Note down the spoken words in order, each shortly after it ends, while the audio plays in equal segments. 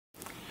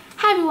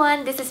Hi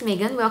everyone, this is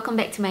Megan. Welcome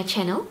back to my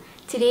channel.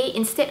 Today,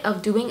 instead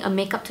of doing a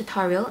makeup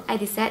tutorial, I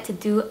decided to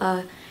do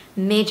a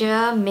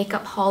major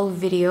makeup haul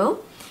video.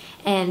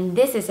 And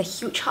this is a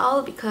huge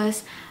haul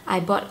because I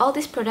bought all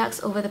these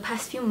products over the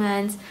past few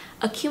months,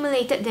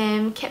 accumulated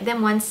them, kept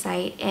them one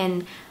side,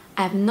 and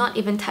I have not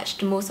even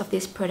touched most of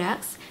these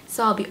products.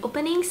 So I'll be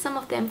opening some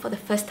of them for the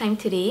first time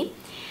today.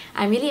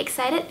 I'm really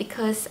excited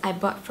because I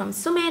bought from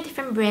so many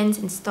different brands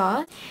in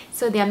store.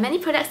 So there are many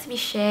products to be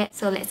shared,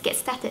 so let's get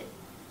started.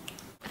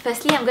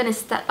 Firstly, I'm going to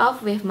start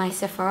off with my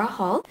Sephora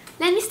haul.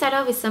 Let me start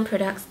off with some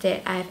products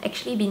that I've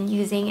actually been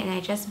using and I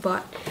just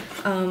bought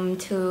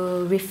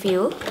to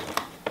refill.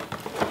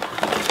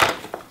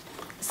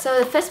 So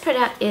the first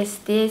product is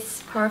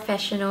this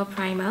Porefessional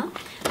primer.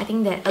 I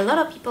think that a lot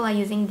of people are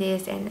using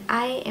this and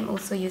I am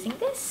also using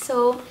this.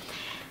 So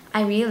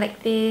I really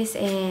like this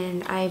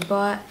and I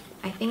bought,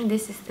 I think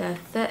this is the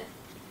third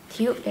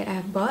tube that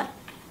I've bought.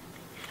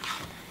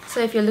 So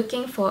if you're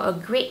looking for a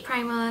great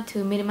primer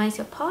to minimize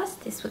your pores,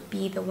 this would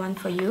be the one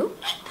for you.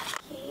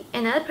 Okay.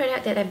 Another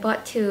product that I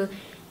bought to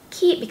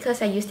keep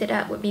because I used it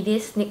up would be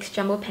this NYX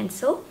Jumbo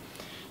Pencil.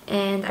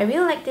 And I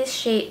really like this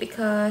shade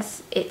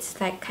because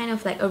it's like kind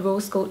of like a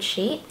rose gold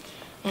shade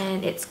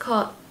and it's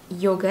called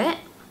Yogurt.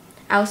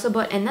 I also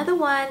bought another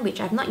one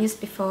which I've not used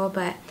before,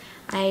 but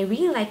I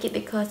really like it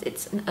because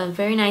it's a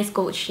very nice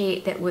gold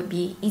shade that would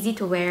be easy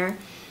to wear.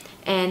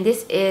 And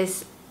this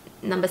is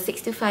number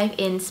 625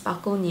 in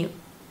Sparkle Nude.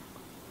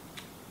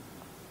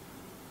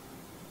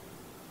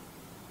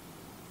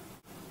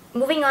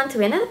 Moving on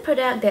to another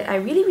product that I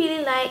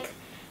really like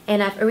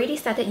and I've already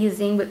started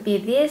using would be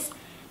this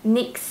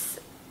NYX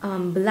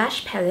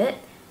blush palette.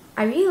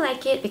 I really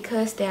like it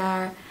because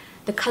the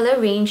color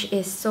range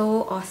is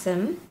so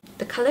awesome.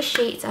 The color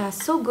shades are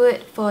so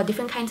good for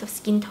different kinds of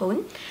skin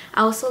tone.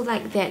 I also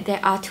like that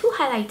there are two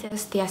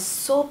highlighters. They are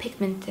so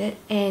pigmented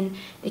and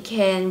they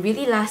can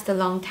really last a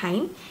long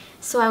time.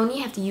 So I only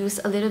have to use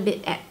a little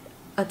bit at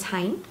a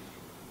time.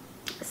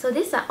 So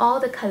these are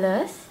all the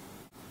colors.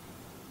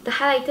 The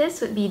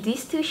highlighters would be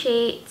these two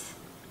shades.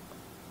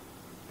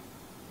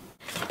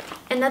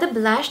 Another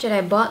blush that I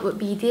bought would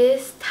be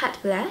this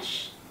Tarte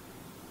blush.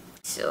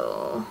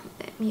 So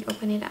let me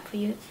open it up for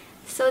you.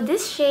 So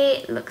this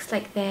shade looks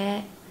like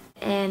that.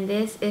 And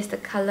this is the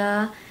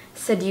color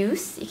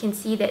Seduce. You can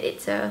see that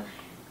it's a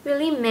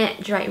really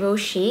matte dried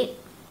rose shade.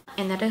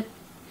 Another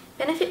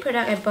Benefit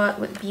product I bought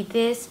would be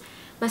this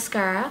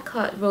mascara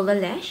called Roller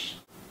Lash.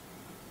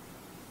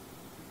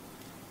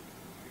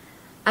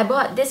 I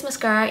bought this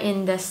mascara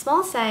in the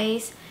small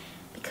size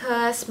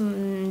because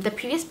the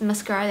previous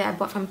mascara that I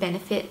bought from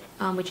Benefit,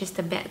 which is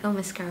the Bad Girl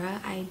mascara,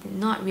 I did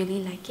not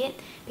really like it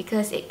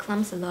because it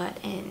clumps a lot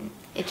and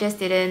I just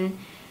didn't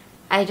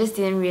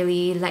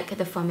really like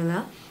the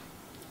formula.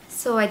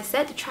 So I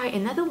decided to try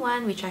another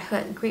one which I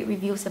heard great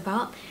reviews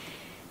about.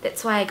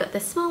 That's why I got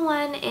the small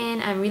one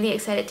and I'm really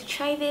excited to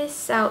try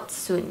this out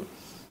soon.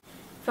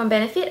 From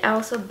Benefit, I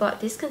also bought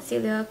this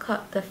concealer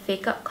called the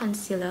Fake Up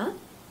Concealer.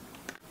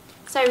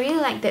 So I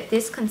really like that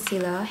this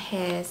concealer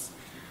has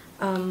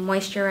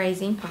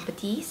moisturizing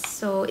properties.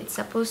 So it's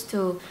supposed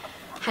to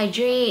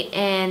hydrate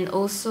and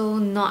also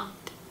not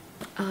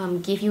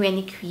give you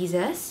any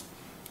creases.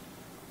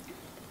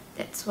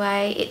 That's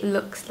why it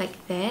looks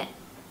like that.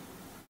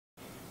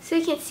 So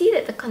you can see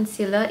that the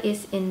concealer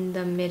is in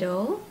the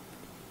middle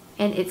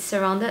and it's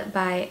surrounded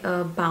by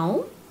a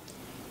balm.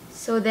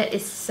 So that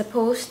is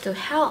supposed to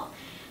help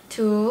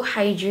to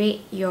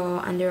hydrate your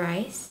under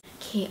eyes.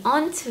 Okay,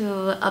 on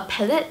to a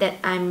palette that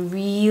I'm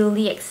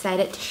really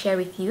excited to share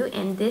with you,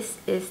 and this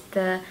is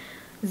the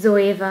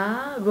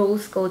Zoeva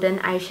Rose Golden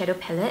Eyeshadow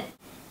Palette.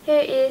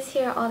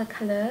 Here are all the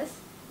colors.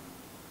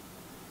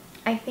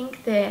 I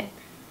think that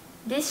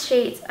these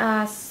shades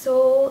are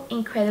so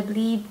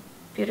incredibly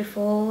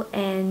beautiful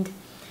and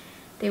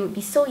they would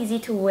be so easy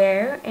to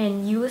wear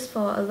and use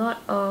for a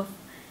lot of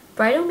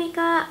bridal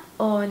makeup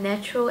or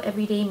natural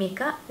everyday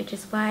makeup, which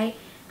is why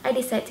I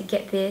decided to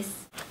get this.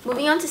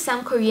 Moving on to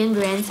some Korean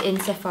brands in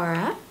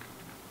Sephora.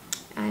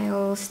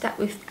 I'll start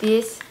with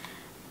this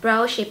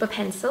brow shaper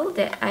pencil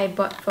that I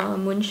bought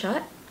from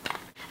Moonshot.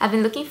 I've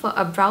been looking for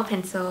a brow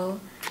pencil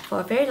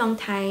for a very long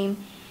time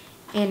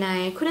and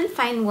I couldn't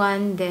find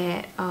one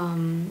that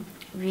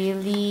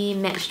really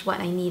matched what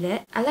I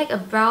needed. I like a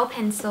brow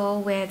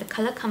pencil where the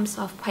color comes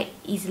off quite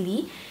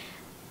easily,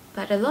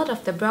 but a lot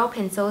of the brow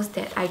pencils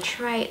that I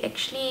tried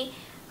actually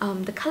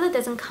the color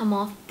doesn't come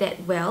off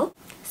that well.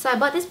 So I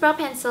bought this brow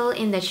pencil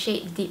in the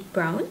shade Deep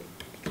Brown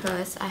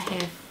because I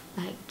have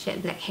like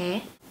jet black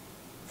hair.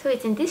 So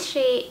it's in this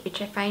shade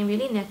which I find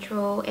really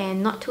natural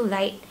and not too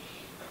light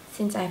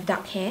since I have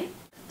dark hair.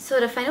 So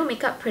the final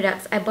makeup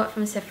products I bought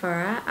from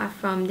Sephora are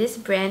from this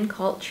brand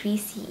called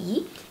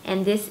 3CE,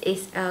 and this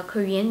is a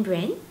Korean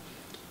brand.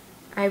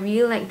 I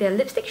really like their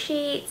lipstick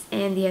shades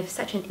and they have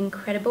such an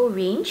incredible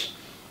range.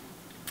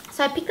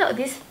 So I picked out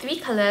these three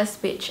colors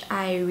which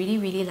I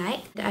really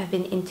like. I've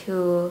been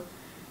into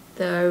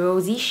the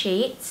rosy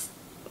shades,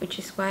 which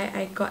is why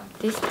I got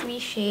these three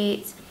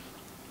shades.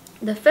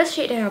 The first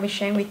shade that I'll be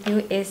sharing with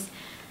you is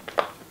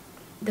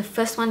the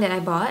first one that I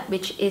bought,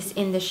 which is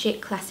in the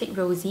shade Classic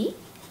Rosy.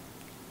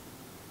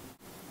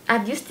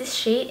 I've used this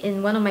shade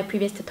in one of my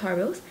previous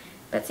tutorials,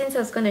 but since I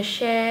was going to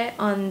share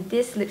on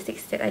these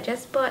lipsticks that I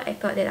just bought, I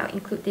thought that I'll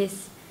include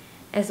this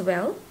as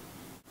well.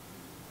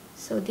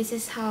 So this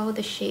is how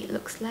the shade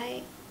looks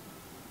like.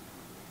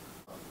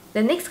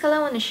 The next color I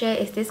want to share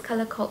is this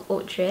color called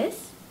Oat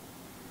Dress.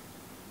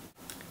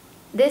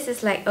 This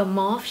is like a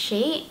mauve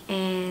shade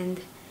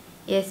and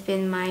it's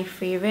been my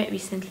favorite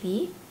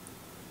recently.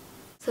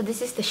 So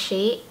this is the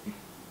shade.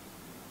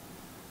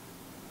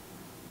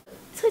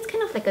 So it's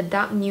kind of like a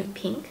dark nude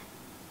pink.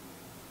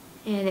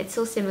 And it's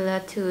so similar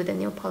to the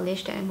nail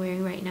polish that I'm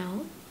wearing right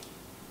now.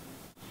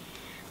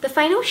 The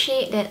final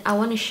shade that I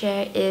want to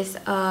share is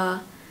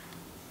the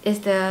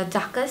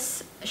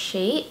darkest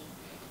shade.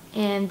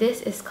 And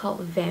this is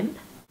called Vamp.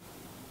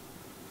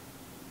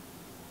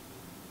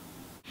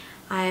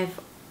 I've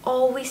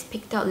always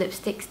picked out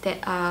lipsticks that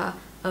are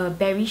a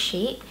berry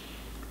shade,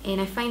 and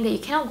I find that you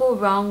cannot go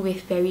wrong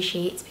with berry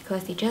shades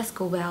because they just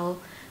go well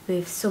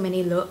with so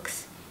many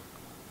looks.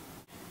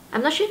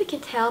 I'm not sure if you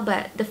can tell,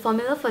 but the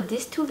formula for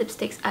these two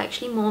lipsticks are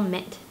actually more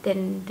matte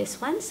than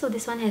this one, so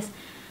this one has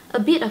a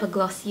bit of a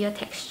glossier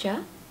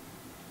texture.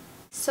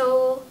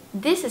 So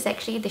this is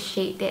actually the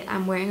shade that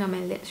I'm wearing on my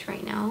lips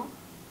right now.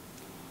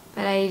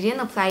 But I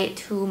didn't apply it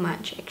too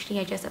much. Actually,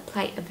 I just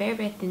applied a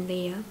very thin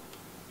layer.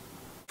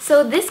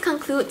 So this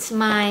concludes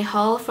my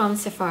haul from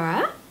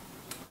Sephora.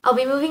 I'll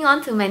be moving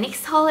on to my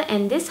next haul,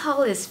 and this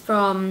haul is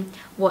from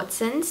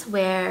Watsons,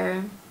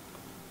 where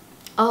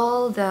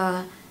all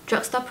the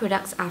drugstore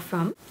products are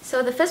from.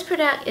 So the first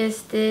product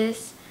is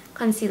this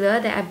concealer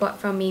that I bought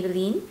from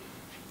Maybelline.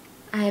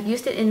 I have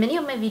used it in many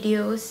of my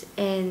videos,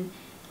 and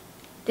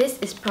this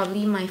is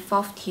probably my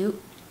 4th tube.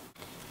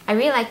 I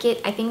really like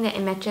it. I think that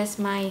it matches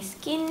my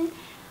skin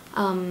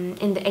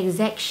in the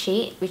exact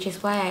shade, which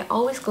is why I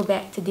always go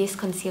back to this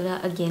concealer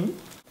again.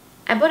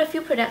 I bought a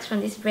few products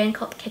from this brand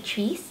called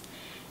Catrice,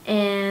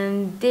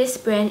 and this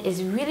brand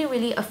is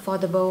really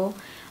affordable,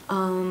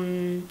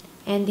 and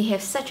they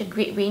have such a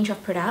great range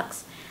of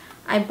products.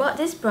 I bought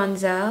this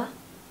bronzer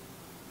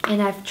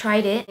and I've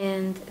tried it,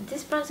 and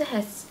this bronzer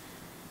has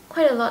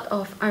quite a lot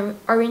of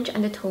orange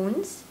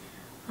undertones,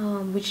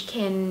 which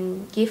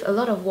can give a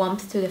lot of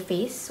warmth to the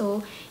face.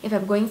 So if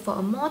I'm going for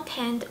a more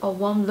tanned or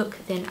warm look,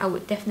 then I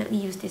would definitely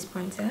use this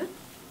bronzer.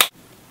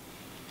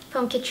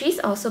 From Catrice,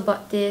 I also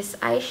bought this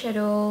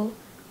eyeshadow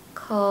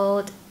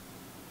called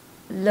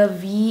La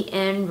Vie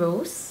en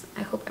Rose.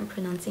 I hope I'm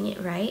pronouncing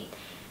it right.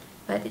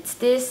 But it's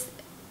this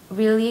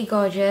really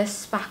gorgeous,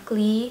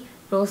 sparkly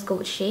rose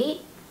gold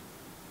shade.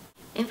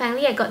 And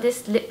finally, I got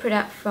this lip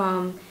product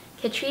from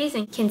Catrice,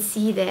 and you can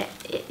see that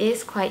it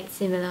is quite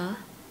similar.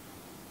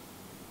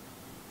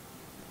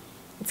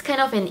 It's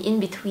kind of an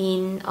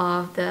in-between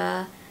of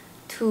the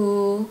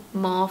two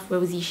mauve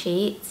rosy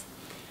shades,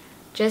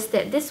 just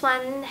that this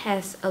one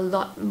has a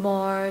lot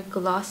more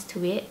gloss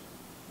to it.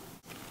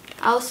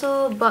 I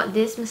also bought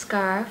this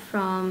mascara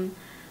from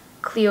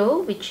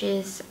Clio, which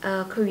is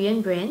a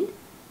Korean brand,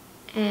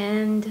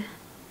 and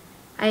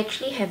I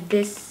actually have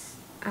this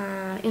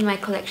in my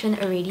collection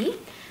already,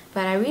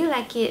 but I really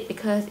like it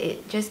because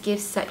it just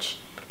gives such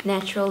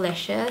natural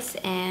lashes,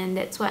 and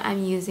that's what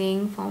I'm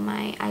using for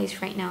my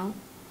eyes right now.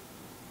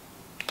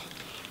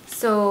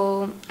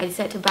 So I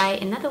decided to buy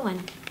another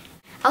one.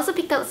 I also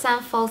picked out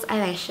some false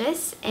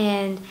eyelashes,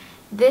 and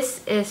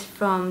this is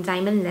from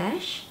Diamond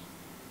Lash.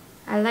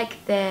 I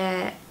like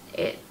that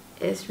it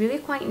is really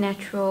quite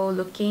natural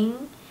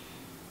looking,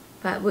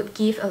 but would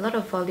give a lot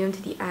of volume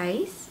to the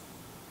eyes.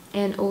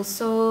 And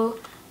also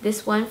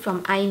this one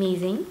from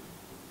Eyemazing.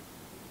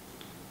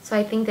 So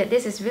I think that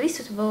this is really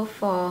suitable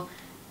for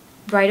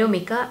bridal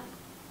makeup,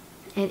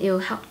 and it will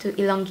help to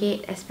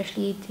elongate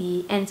especially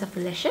the ends of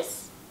the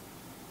lashes.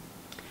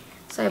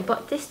 So I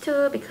bought these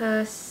two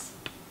because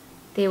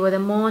they were the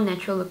more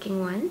natural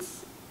looking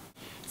ones.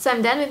 So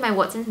I'm done with my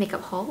Watsons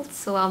makeup haul,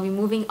 so I'll be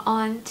moving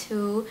on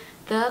to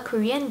the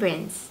Korean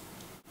brands.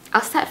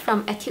 I'll start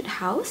from Etude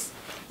House,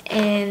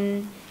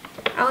 and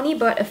I only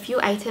bought a few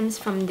items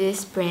from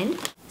this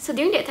brand. So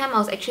during that time, I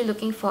was actually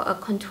looking for a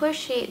contour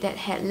shade that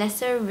had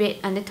lesser red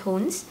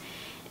undertones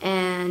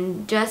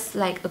and just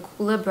like a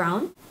cooler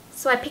brown.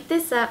 So I picked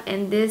this up,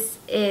 and this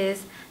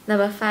is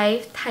number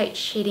 5 Tight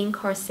Shading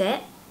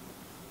Corset.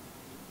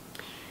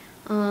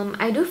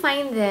 I do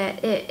find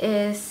that it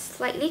is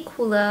slightly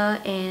cooler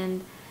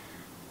and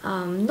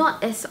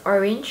not as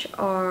orange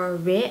or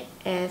red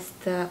as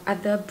the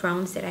other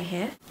browns that I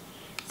have.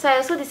 So I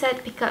also decided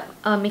to pick up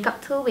a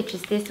makeup tool, which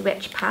is this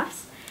Wedge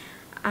Puffs.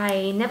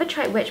 I never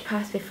tried Wedge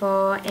Puffs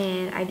before,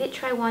 and I did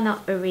try one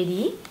out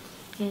already,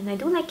 and I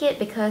do like it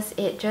because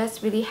it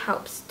just really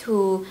helps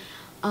to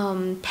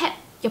tap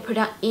your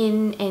product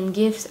in and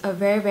gives a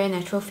very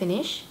natural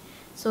finish.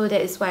 So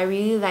that is what I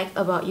really like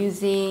about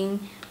using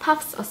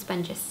puffs or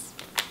sponges.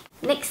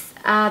 Next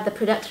are the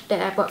products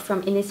that I bought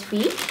from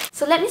Innisfree.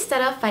 So let me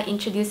start off by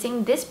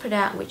introducing this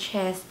product, which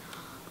has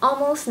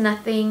almost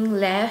nothing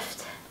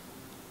left.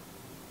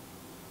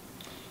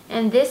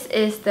 And this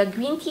is the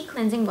Green Tea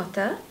Cleansing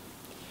Water.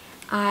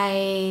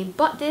 I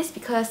bought this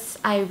because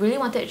I really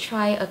wanted to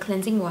try a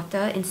cleansing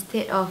water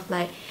instead of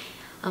like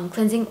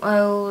cleansing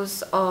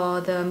oils or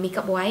the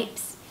makeup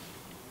wipes,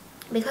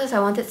 because I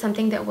wanted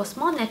something that was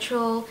more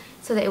natural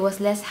so that it was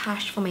less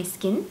harsh for my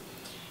skin.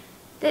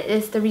 That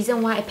is the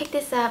reason why I picked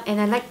this up,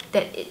 and I liked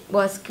that it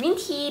was green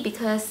tea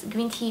because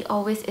green tea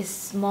always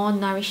is more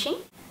nourishing.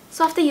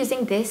 So after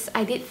using this,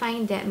 I did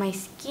find that my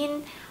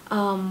skin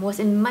was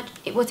in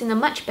a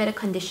much better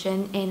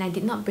condition, and I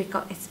did not break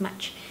out as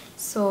much.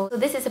 So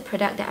this is a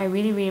product that I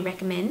really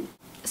recommend.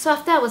 So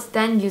after I was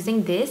done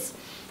using this,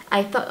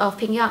 I thought of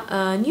picking up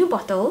a new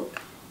bottle.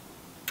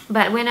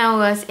 But when I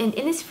was in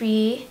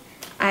Innisfree,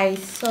 I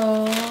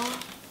saw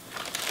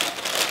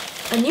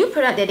a new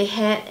product that they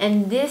had,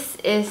 and this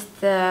is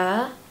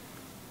the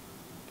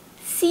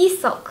sea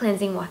salt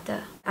cleansing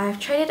water. I've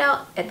tried it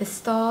out at the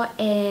store,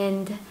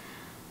 and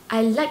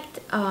I liked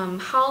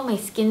how my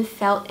skin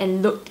felt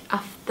and looked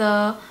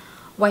after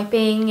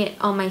wiping it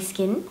on my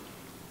skin.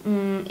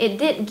 It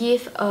did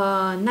give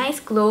a nice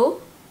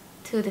glow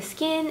to the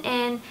skin,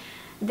 and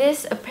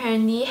this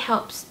apparently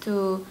helps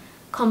to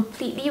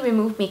completely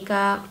remove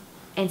makeup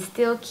and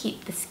still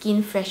keep the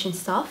skin fresh and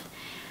soft.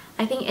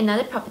 I think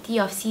another property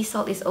of sea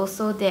salt is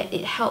also that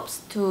it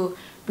helps to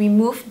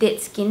remove dead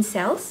skin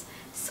cells.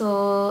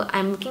 So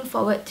I'm looking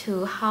forward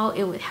to how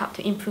it would help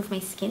to improve my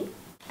skin.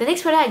 The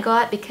next product I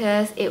got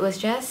because it was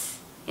just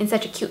in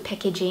such a cute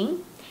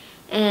packaging,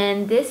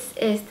 and this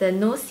is the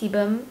No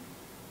Sebum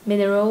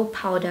Mineral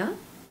Powder.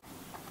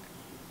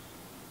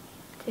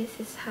 This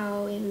is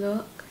how it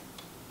looks.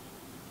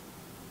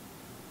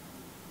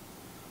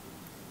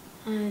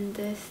 And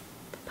the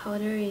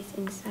powder is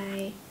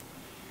inside.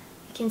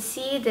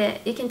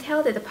 You can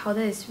tell that the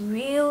powder is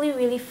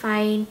really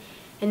fine,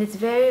 and it's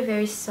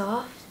very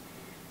soft,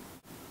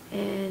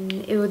 and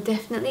it will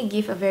definitely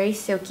give a very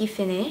silky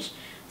finish.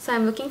 So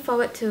I'm looking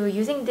forward to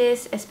using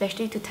this,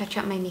 especially to touch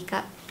up my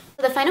makeup.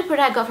 So the final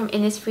product I got from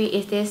Innisfree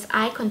is this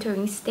eye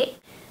contouring stick.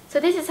 So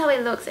this is how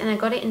it looks, and I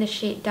got it in the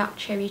shade Dark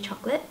Cherry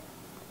Chocolate.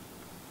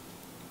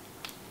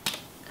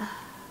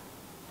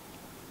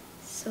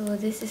 So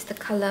this is the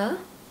color.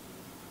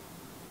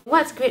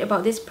 What's great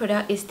about this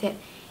product is that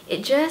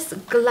it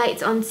just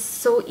glides on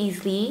so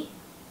easily.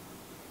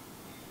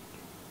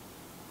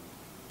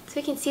 So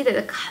you can see that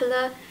the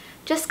color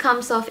just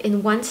comes off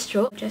in one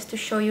stroke. Just to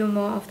show you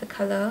more of the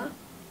color.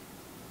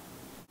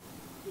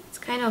 It's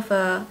kind of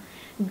a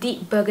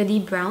deep burgundy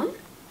brown.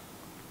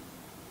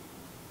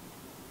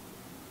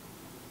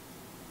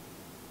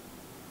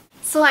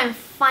 So I'm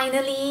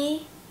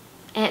finally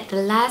at the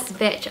last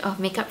batch of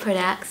makeup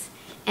products,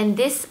 and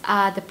these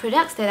are the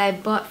products that I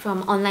bought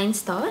from online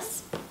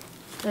stores.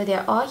 So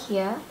they're all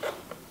here.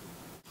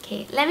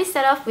 Okay, let me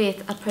start off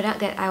with a product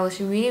that I was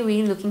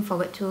really looking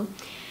forward to.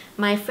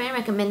 My friend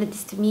recommended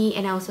this to me,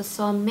 and I also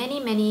saw many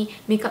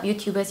makeup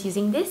YouTubers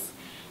using this.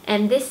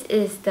 And this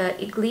is the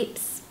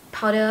Eglips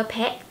Powder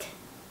Pact.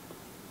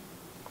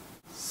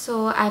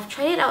 So I've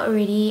tried it out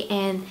already,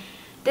 and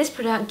this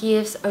product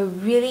gives a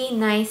really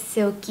nice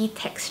silky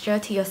texture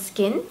to your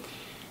skin.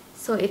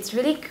 So it's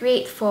really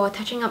great for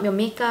touching up your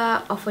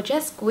makeup or for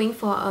just going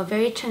for a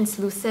very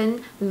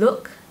translucent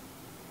look.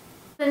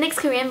 The next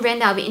Korean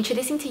brand that I'll be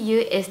introducing to you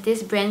is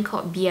this brand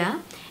called Bia.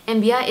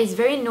 And Bia is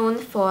very known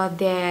for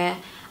their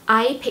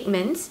eye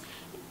pigments.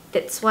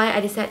 That's why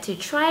I decided to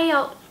try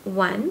out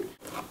one.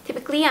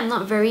 Typically, I'm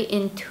not very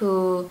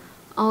into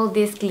all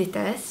these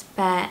glitters,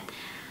 but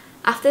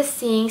after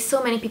seeing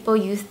so many people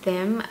use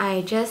them,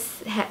 I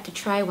just had to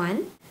try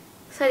one.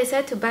 So I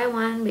decided to buy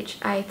one which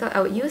I thought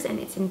I would use, and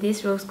it's in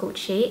this rose gold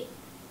shade.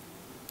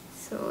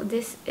 So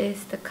this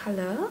is the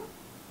color.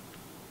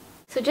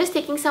 So just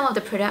taking some of the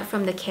product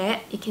from the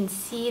cat, you can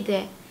see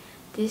that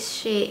this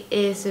shade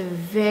is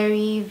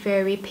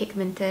very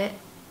pigmented,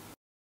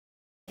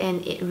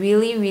 and it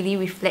really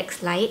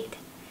reflects light.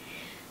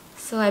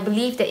 So I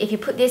believe that if you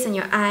put this on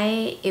your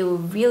eye, it will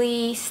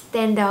really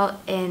stand out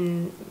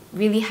and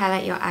really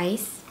highlight your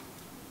eyes.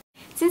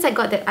 Since I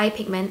got that eye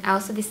pigment, I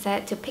also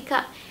decided to pick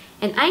up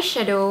an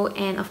eyeshadow,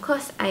 and of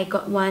course I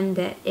got one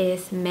that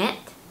is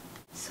matte.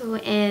 So,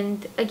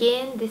 and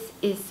again, this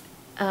is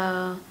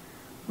a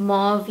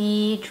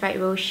mauve dried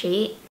rose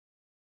shade.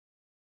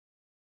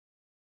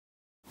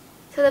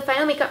 So the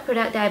final makeup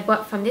product that I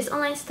bought from this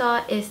online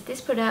store is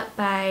this product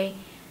by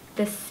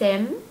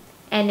TheSaem,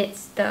 and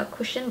it's the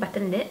cushion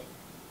button lid.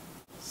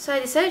 So I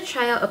decided to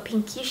try out a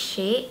pinky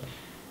shade.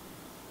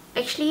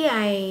 Actually,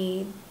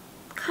 I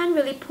can't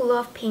really pull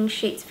off pink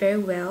shades very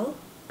well,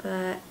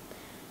 but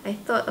I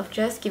thought of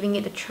just giving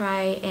it a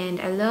try, and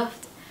I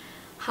loved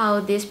how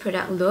this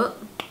product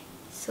looked.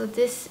 So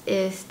this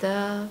is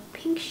the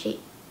pink shade.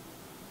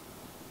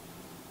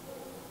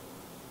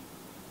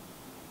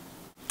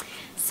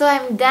 So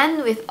I'm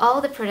done with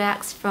all the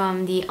products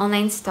from the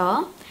online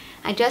store.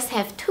 I just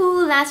have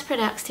two last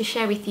products to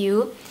share with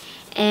you,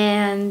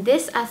 and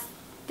these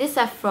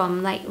are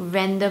from like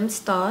random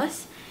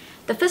stores.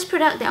 The first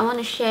product that I want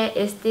to share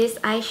is this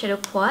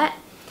eyeshadow quad,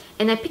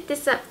 and I picked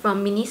this up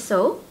from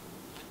Miniso.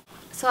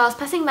 So I was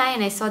passing by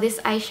and I saw this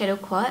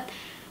eyeshadow quad,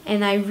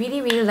 and I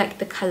really like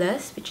the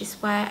colours, which is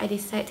why I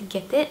decided to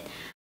get it.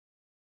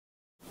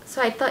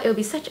 So I thought it would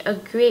be such a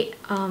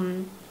great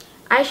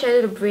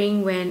eyeshadow to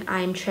bring when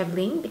I'm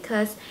travelling,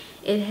 because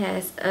it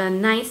has a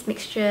nice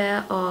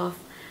mixture of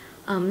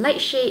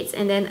light shades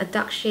and then a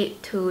dark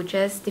shade to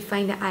just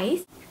define the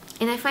eyes.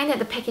 And I find that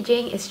the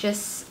packaging is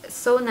just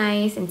so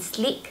nice and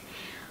sleek,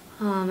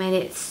 and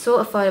it's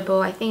so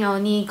affordable. I think I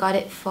only got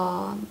it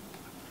for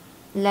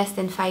less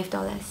than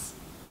 $5.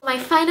 My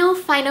final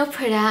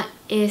product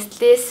is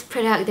this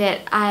product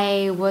that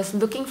I was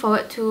looking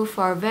forward to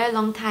for a very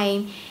long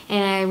time,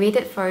 and I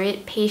waited for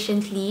it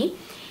patiently.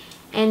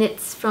 And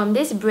it's from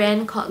this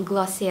brand called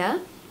Glossier.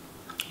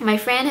 My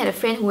friend had a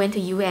friend who went to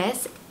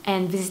US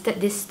and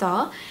visited this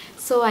store,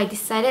 so I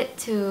decided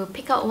to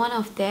pick out one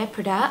of their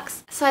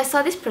products. So I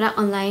saw this product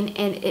online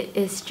and it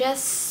is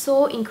just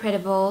so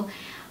incredible.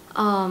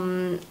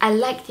 I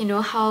liked, you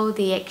know, how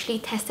they actually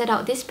tested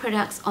out these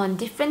products on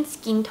different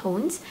skin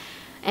tones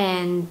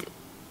and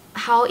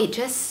how it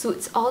just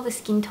suits all the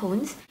skin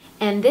tones.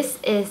 And this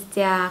is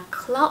their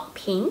Cloud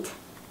Paint.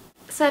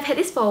 So I've had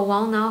this for a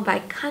while now, but I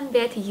can't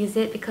bear to use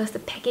it because the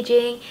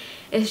packaging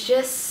is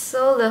just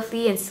so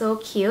lovely and so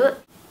cute.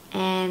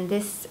 And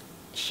this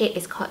shade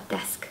is called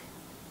Dusk.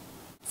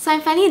 So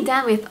I'm finally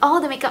done with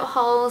all the makeup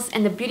hauls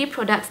and the beauty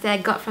products that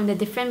I got from the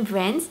different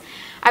brands.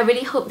 I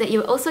really hope that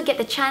you'll also get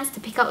the chance to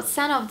pick out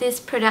some of these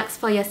products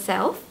for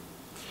yourself.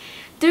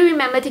 Do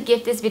remember to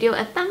give this video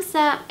a thumbs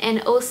up,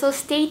 and also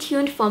stay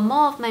tuned for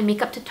more of my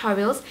makeup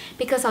tutorials,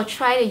 because I'll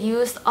try to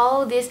use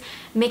all these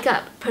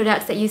makeup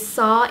products that you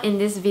saw in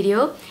this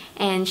video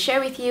and share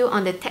with you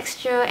on the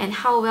texture and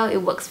how well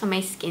it works for my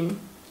skin.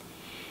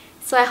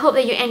 So I hope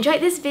that you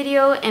enjoyed this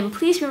video, and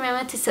please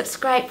remember to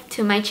subscribe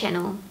to my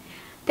channel.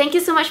 Thank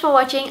you so much for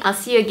watching. I'll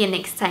see you again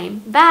next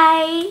time.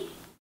 Bye!